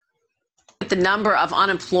the number of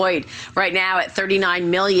unemployed right now at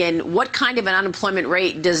 39 million, what kind of an unemployment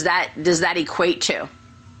rate does that equate to?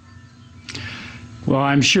 Well,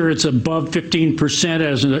 I'm sure it's above 15%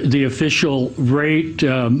 as the official rate.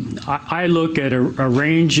 I look at a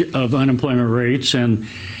range of unemployment rates, and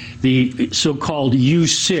the so-called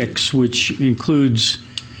U6, which includes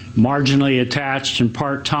marginally attached and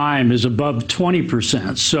part-time, is above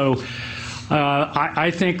 20%. So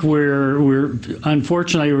I think we're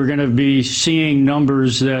unfortunately we're going to be seeing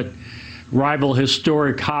numbers that rival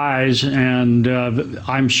historic highs, and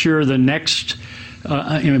I'm sure the next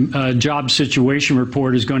job situation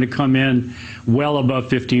report is going to come in well above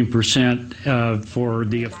 15% for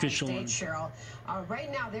the official. Cheryl,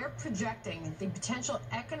 right now they're projecting the potential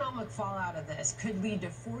economic fallout of this could lead to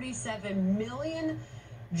 47 million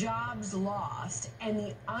jobs lost, and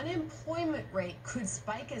the unemployment rate could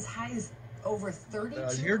spike as high as over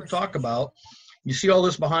 32%. Here to talk about, you see all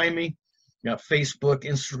this behind me? You got Facebook,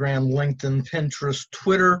 Instagram, LinkedIn, Pinterest,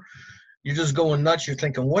 Twitter. You're just going nuts. You're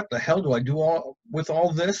thinking, what the hell do I do with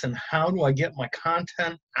all this, and how do I get my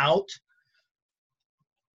content out?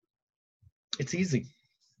 It's easy.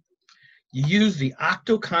 You use the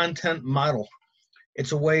Octo Content Model.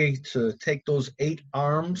 It's a way to take those 8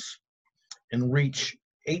 arms and reach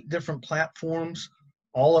 8 different platforms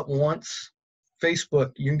all at once.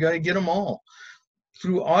 Facebook, you're going to get them all.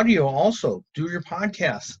 Through audio also, do your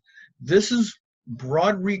podcast. This is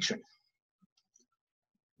broad reaching.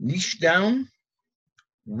 Niche down,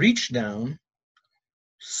 reach down,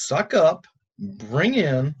 suck up, bring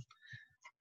in,